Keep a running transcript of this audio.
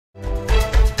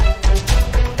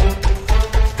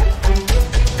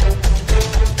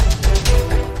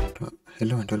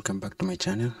Hello and welcome back to my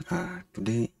channel.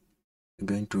 Today we're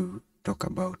going to talk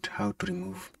about how to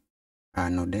remove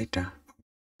no data,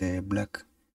 the black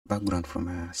background from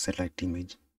a satellite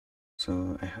image.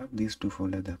 So I have these two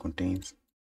folders that contains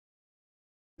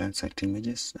Landsat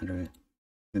images, and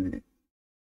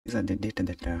these are the data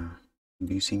that I'm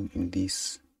using in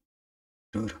this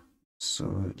tour.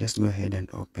 So just go ahead and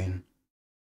open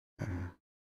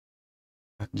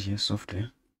ArcGIS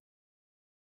software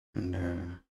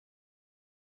and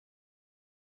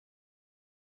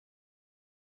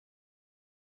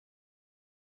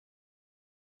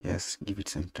just give it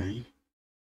some time.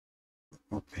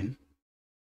 Open.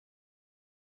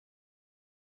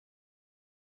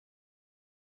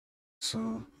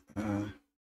 So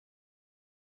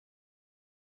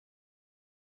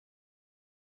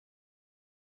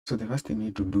the first thing you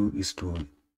need to do is to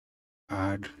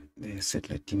add the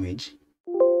satellite image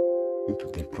into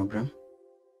the program.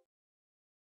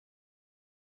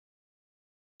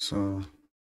 So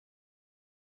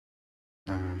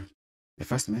the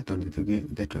first method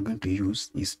that we're going to use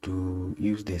is to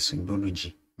use the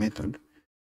Symbology method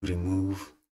to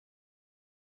remove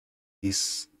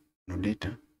this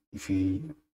data. If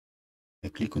I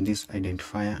click on this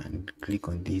identifier and click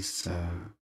on these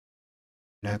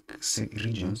black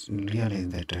regions, you'll realize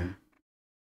that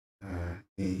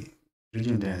the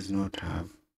region does not have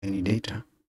any data.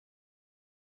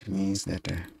 It means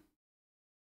that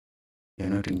you're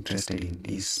not interested in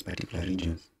these particular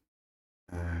regions.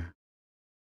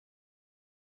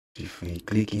 If we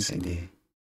click inside the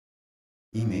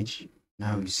image,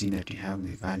 now you see that you have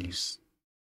the values.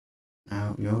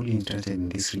 Now you're only interested in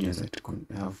these regions that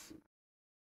have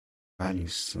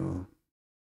values, so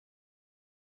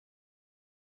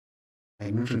I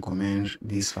don't recommend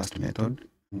this first method,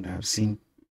 and I've seen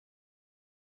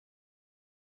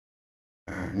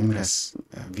numerous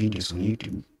videos on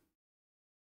YouTube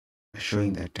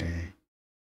showing that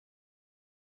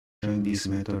showing this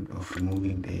method of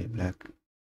removing the black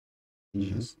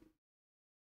regions.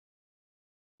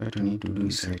 What you need to do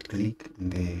is right click on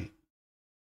the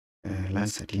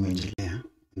Landsat image layer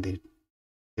in the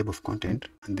table of content,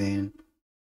 and then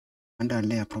under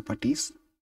layer properties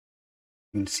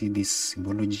you'll see this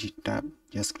Symbology tab.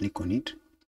 Just click on it,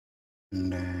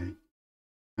 and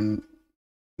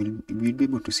we'll be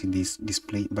able to see this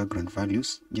display background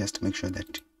values. Just make sure that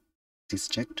it is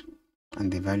checked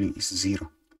and the value is 0.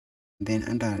 Then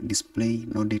under display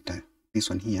no data, this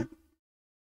one here,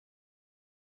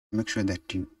 make sure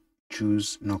that you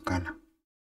choose no color.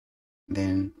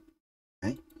 Then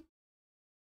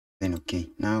okay.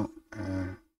 Now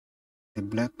the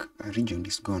black region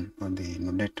is gone, or the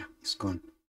no data is gone.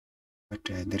 But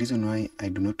the reason why I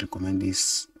do not recommend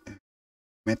this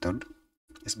method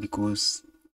is because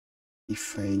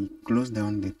if I close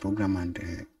down the program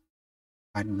and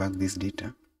add back this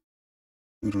data,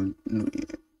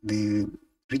 the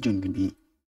region will be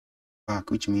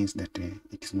back, which means that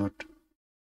it is not.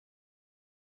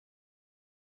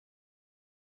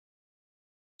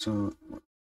 So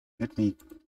let me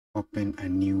open a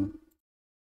new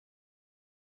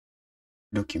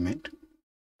document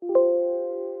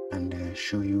and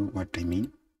show you what I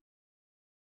mean.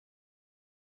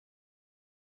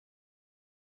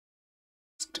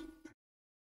 Just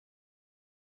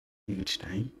give it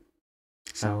time.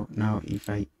 So now if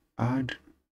I add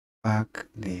back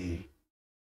the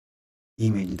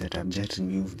image that I've just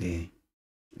removed the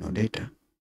data,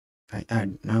 if I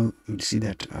add, now you'll see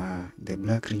that the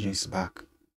black region is back,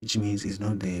 which means it's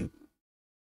not the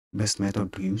best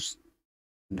method to use,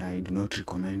 and I do not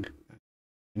recommend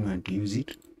anyone to use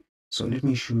it. So let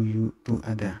me show you two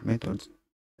other methods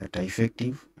that are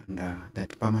effective and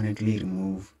that permanently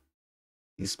remove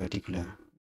this particular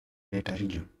data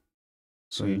region.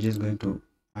 So you're just going to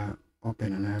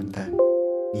open another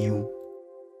new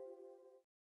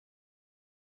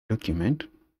document.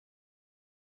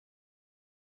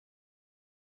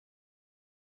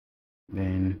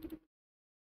 Then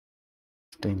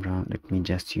this time around, let me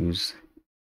just use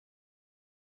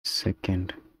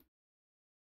second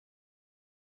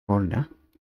folder,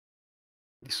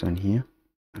 this one here,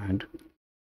 and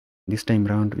this time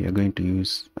around we are going to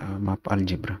use Map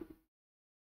Algebra.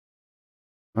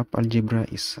 Map Algebra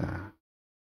is a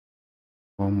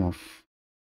form of,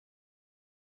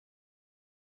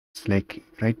 it's like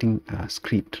writing a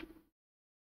script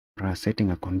or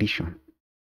setting a condition.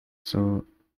 So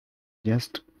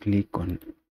just click on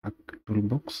a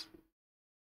toolbox,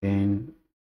 then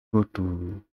go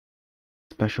to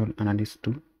Special Analyst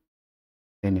tool,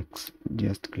 then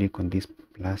just click on this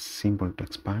plus symbol to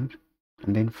expand,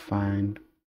 and then find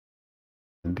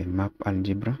the Map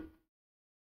Algebra,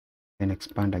 then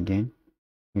expand again,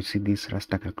 You see this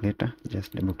raster calculator,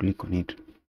 just double click on it.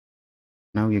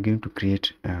 Now you're going to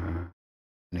create an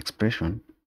expression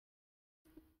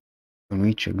on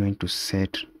which you're going to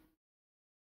set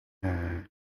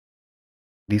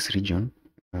this region,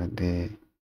 the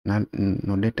null,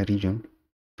 no data region,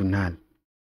 to null.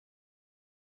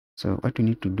 So what we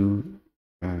need to do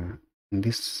in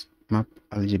this map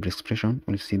algebra expression,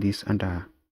 we'll see this under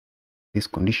this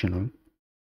conditional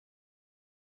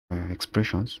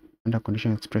expressions. Under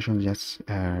conditional expressions, just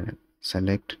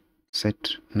select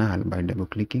set null by double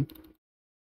clicking,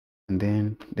 and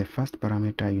then the first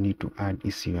parameter you need to add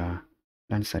is your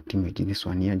Landsat image. This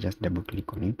one here, just double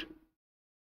click on it,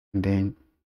 and then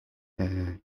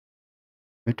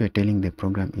what we're telling the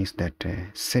program is that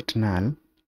set null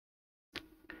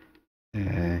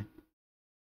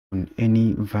on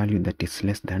any value that is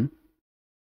less than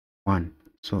 1.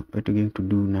 So what we're going to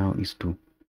do now is to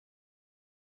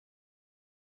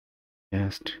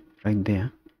just right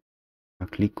there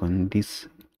click on this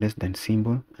less than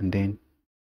symbol and then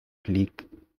click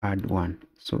add 1.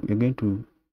 So you're going to,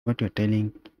 what you're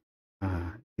telling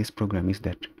this program is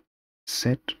that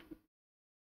set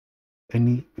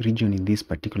any region in this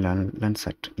particular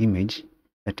Landsat image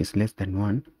that is less than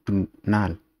 1 to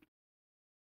null.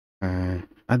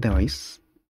 Otherwise,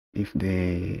 if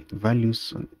the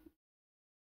values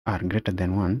are greater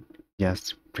than 1,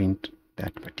 just print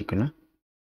that particular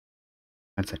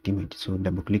Landsat image. So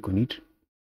double click on it,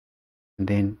 and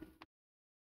then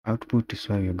output is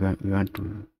where we want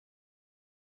to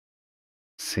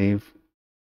save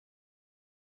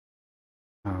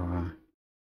our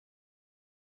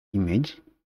image.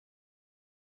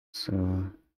 So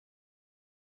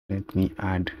let me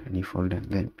add a new folder,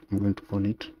 then I'm going to call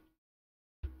it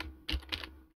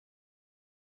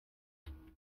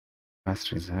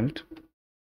first result,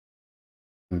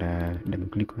 and double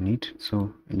click on it.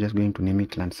 So I'm just going to name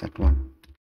it Landsat 1.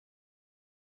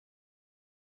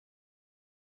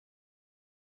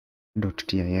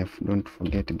 .tif, don't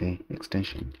forget the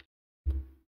extension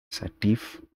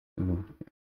satif. So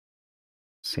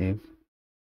save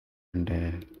and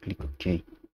click OK.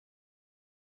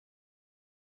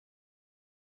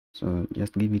 So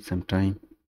just give it some time,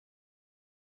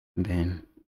 then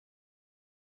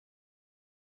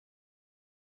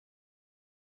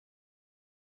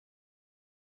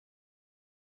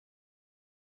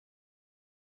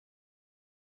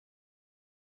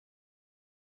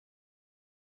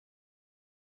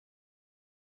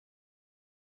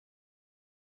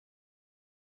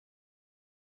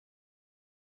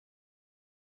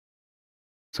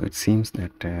so it seems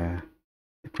that the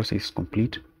process is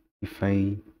complete. If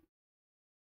I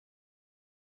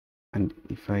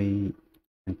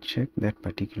check that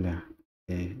particular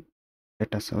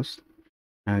data source,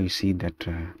 now you see that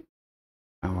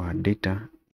our data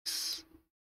is,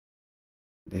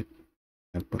 the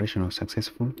operation was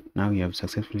successful. Now we have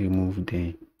successfully removed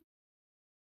the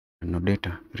no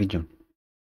data region.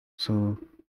 So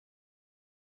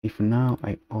if now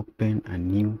I open a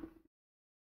new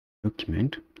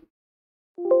document,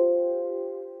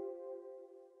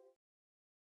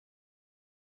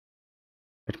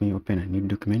 let me open a new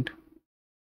document,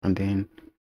 and then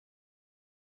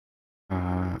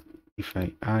if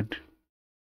I add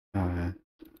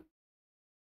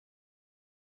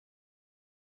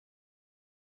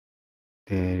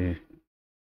the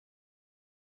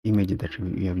image that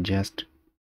we have just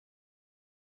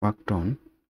worked on,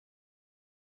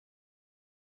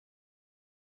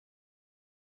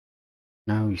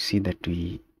 now you see that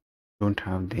we don't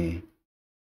have the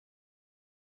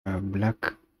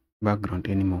black background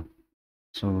anymore.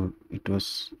 So it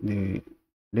was, the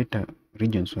data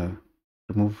regions were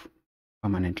removed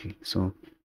permanently. So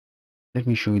let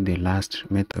me show you the last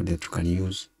method that you can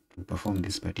use to perform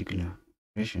this particular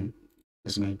operation.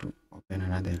 Just going to open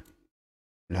another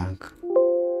blank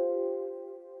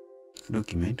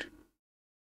document.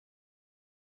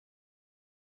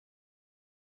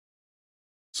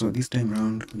 So this time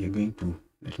around we are going to,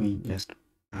 let me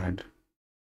add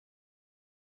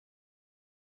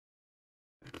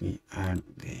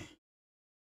the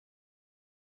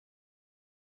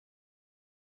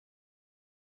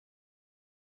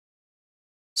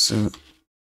so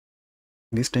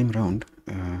this time around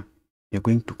you're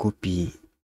going to copy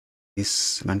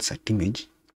this Landsat image,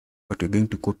 but we're going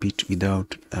to copy it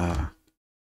without the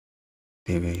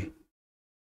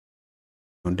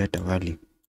data value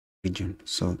region.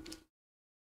 So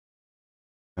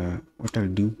what I'll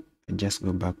do, I just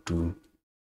go back to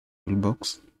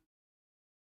toolbox,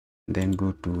 then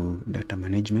go to data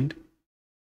management,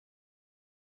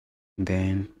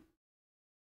 then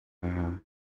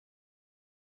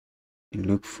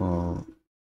look for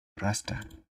raster.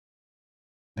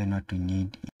 Then what we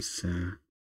need is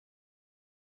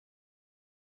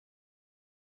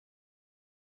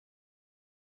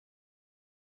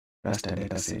raster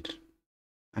dataset.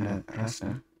 Under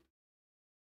raster,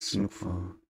 let's look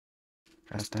for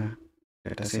raster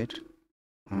dataset,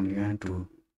 and we want to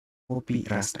copy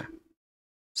raster.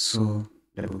 So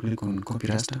double click on copy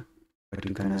raster, but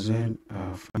you can as well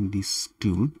find this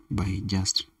tool by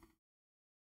just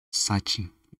searching.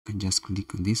 You can just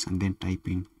click on this and then type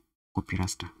in copy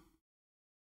raster.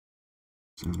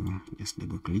 So just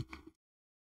double click.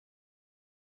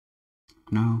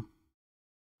 Now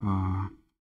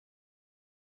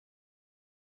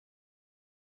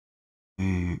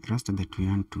the raster that we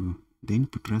want to, the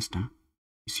input raster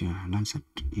is your Landsat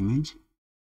image.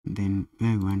 And then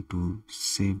where we want to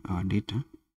save our data,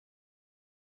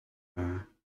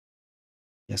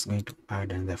 just going to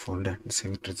add another folder and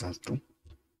save it results to.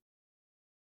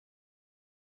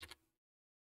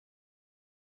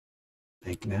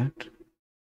 Like that.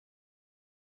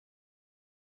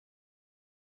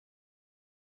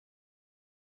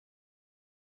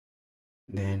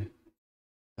 Then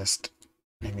just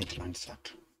name it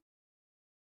Landsat.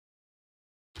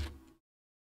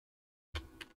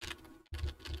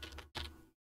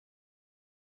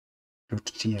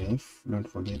 .tif, don't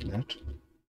forget that.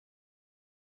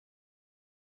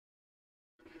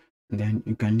 Then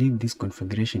you can leave these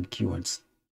configuration keywords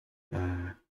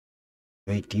where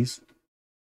it is.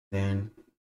 Then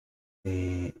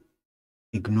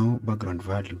ignore background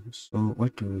value. So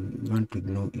what we want to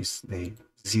ignore is the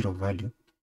 0 value.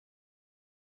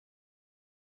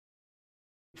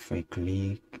 If I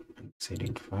click and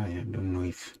identify, I don't know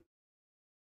if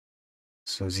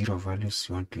so 0 values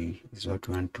you want to is what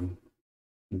we want to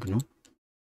ignore.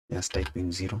 Just type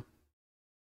in 0.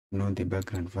 Ignore the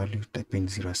background value, type in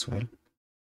 0 as well.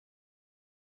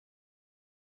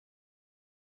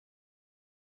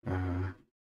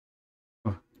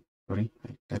 Oh, sorry, I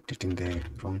typed it in the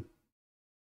wrong.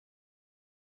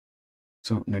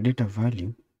 So the data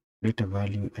value,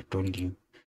 I told you,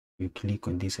 you click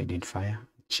on this identifier,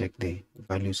 check the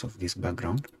values of this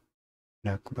background,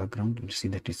 black background, you'll see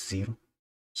that it's 0.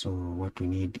 So what we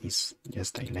need is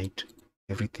just highlight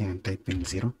everything and type in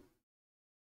 0.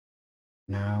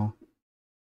 Now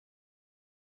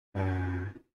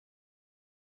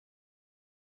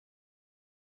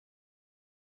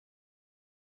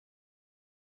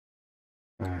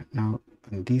now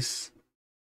on this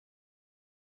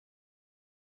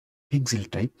pixel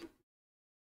type,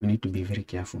 we need to be very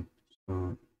careful.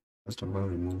 So first of all,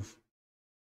 remove.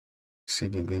 Say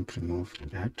we're going to remove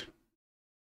that.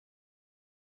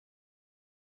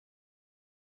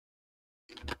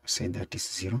 Say that is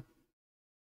 0.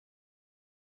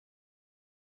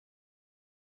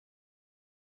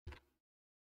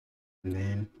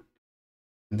 And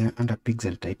then under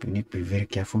pixel type, you need to be very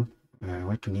careful.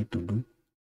 What you need to do,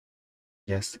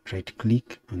 just right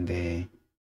click on the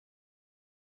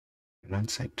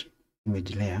Landsat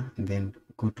image layer and then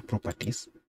go to properties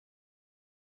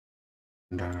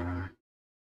and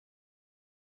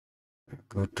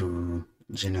go to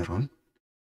general,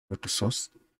 go to source.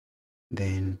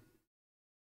 Then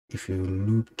if you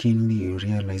look keenly, you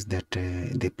realize that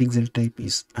the pixel type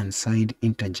is unsigned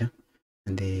integer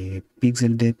and the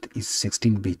pixel depth is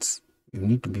 16 bits. You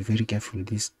need to be very careful with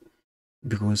this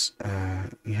because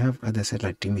we have other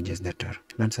satellite images that are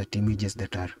Landsat images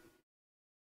that are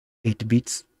 8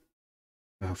 bits,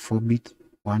 4 bit,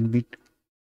 1 bit.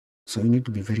 So you need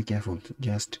to be very careful.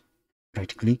 Just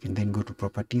right click and then go to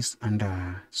properties.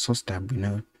 Under source tab,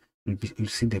 you'll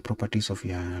see the properties of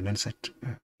your Landsat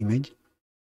image.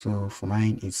 So for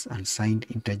mine, it's unsigned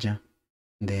integer.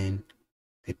 Then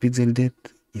the pixel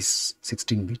depth is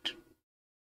 16 bit.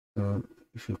 So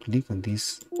if you click on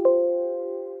this,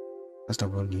 first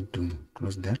of all, you need to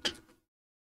close that.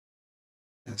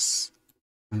 Yes,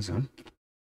 on.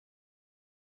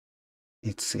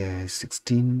 It's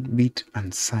 16-bit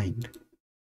unsigned.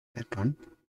 That one.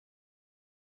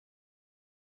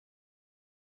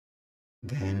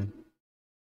 Then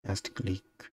just click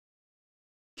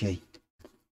OK.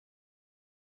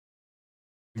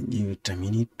 Give it a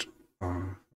minute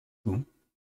or two.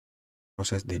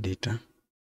 Process the data.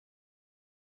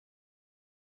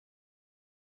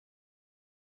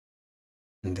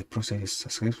 And the process is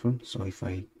successful. So if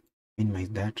I minimize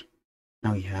that,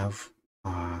 now we have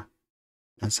a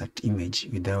Landsat image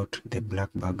without the black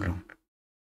background.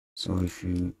 So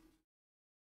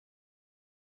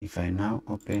if I now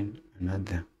open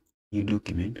another new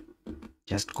document,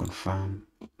 just confirm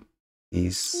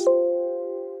is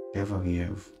whatever we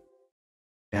have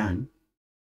done.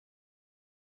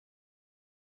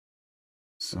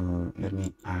 So let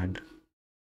me add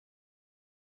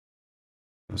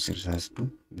series as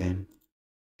 2, then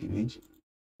image.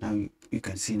 Now you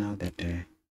can see now that the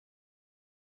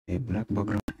black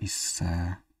background is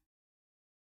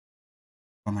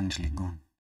permanently gone.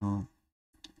 So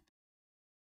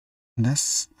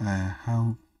that's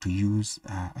how to use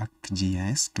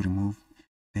ArcGIS to remove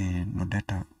the no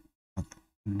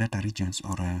data regions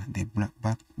or the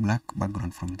black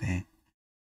background from the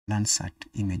Landsat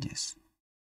images.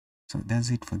 So that's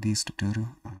it for this tutorial.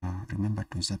 Remember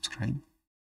to subscribe,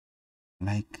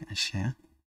 like and share.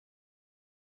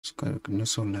 You can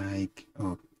also like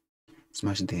or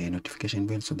smash the notification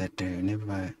bell so that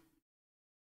whenever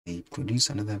I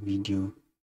produce another video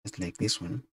just like this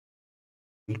one,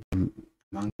 you'll be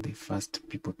among the first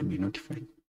people to be notified.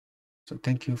 So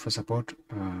thank you for support.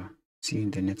 See you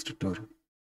in the next tutorial.